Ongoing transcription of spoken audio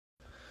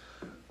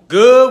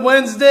Good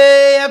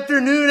Wednesday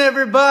afternoon,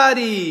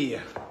 everybody.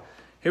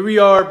 Here we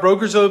are,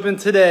 Brokers Open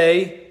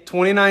today,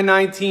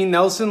 2919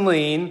 Nelson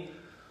Lane,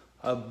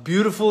 a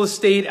beautiful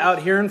estate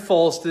out here in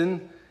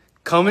Fallston.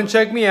 Come and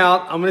check me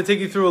out. I'm going to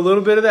take you through a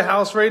little bit of the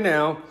house right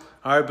now.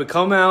 All right, but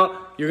come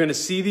out. You're going to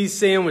see these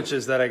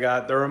sandwiches that I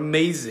got. They're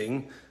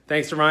amazing.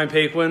 Thanks to Ryan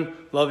Paquin.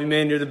 Love you,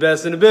 man. You're the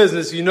best in the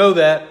business. You know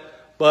that.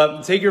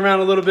 But take you around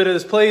a little bit of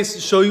this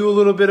place, show you a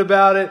little bit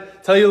about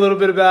it, tell you a little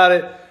bit about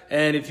it.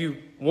 And if you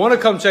want to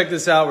come check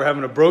this out, we're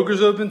having a Brokers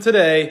Open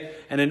today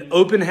and an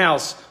open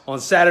house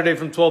on Saturday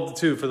from 12 to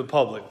 2 for the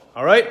public.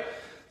 All right?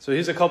 So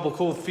here's a couple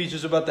cool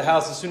features about the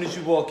house. As soon as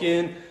you walk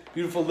in,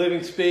 beautiful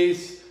living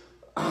space,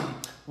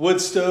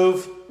 wood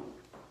stove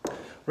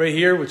right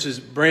here, which is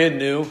brand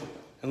new.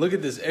 And look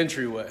at this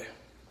entryway.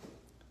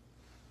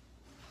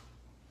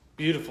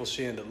 Beautiful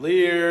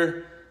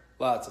chandelier,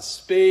 lots of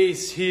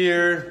space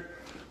here.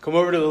 Come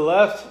over to the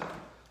left.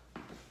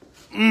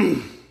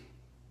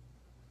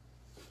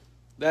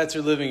 That's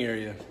your living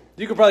area.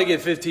 You could probably get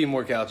 15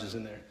 more couches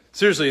in there.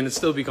 Seriously, and it'd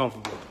still be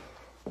comfortable.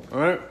 All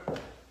right.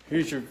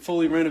 Here's your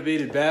fully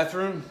renovated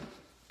bathroom.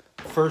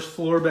 First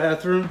floor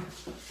bathroom.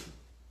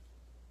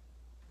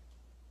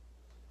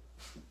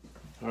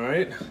 All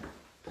right.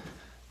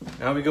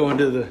 Now we go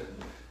into the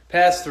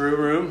pass-through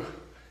room.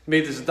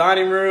 Make this a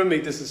dining room,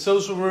 make this a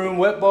social room,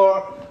 wet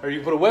bar, or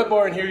you put a wet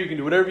bar in here, you can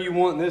do whatever you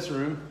want in this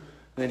room.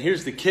 And then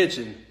here's the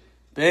kitchen.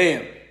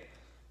 Bam.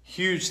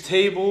 Huge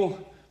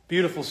table,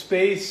 beautiful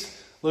space.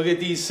 Look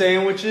at these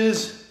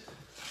sandwiches.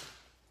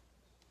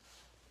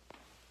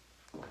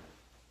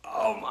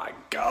 Oh my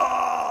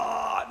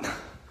God.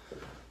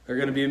 They're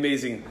gonna be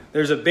amazing.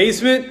 There's a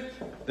basement,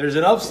 there's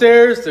an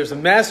upstairs, there's a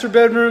master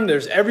bedroom,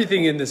 there's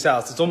everything in this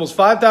house. It's almost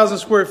 5,000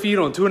 square feet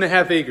on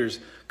 2.5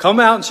 acres. Come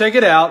out and check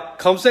it out.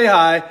 Come say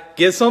hi,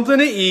 get something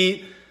to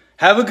eat,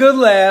 have a good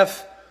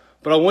laugh.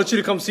 But I want you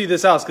to come see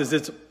this house because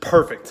it's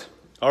perfect.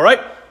 All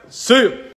right, see you.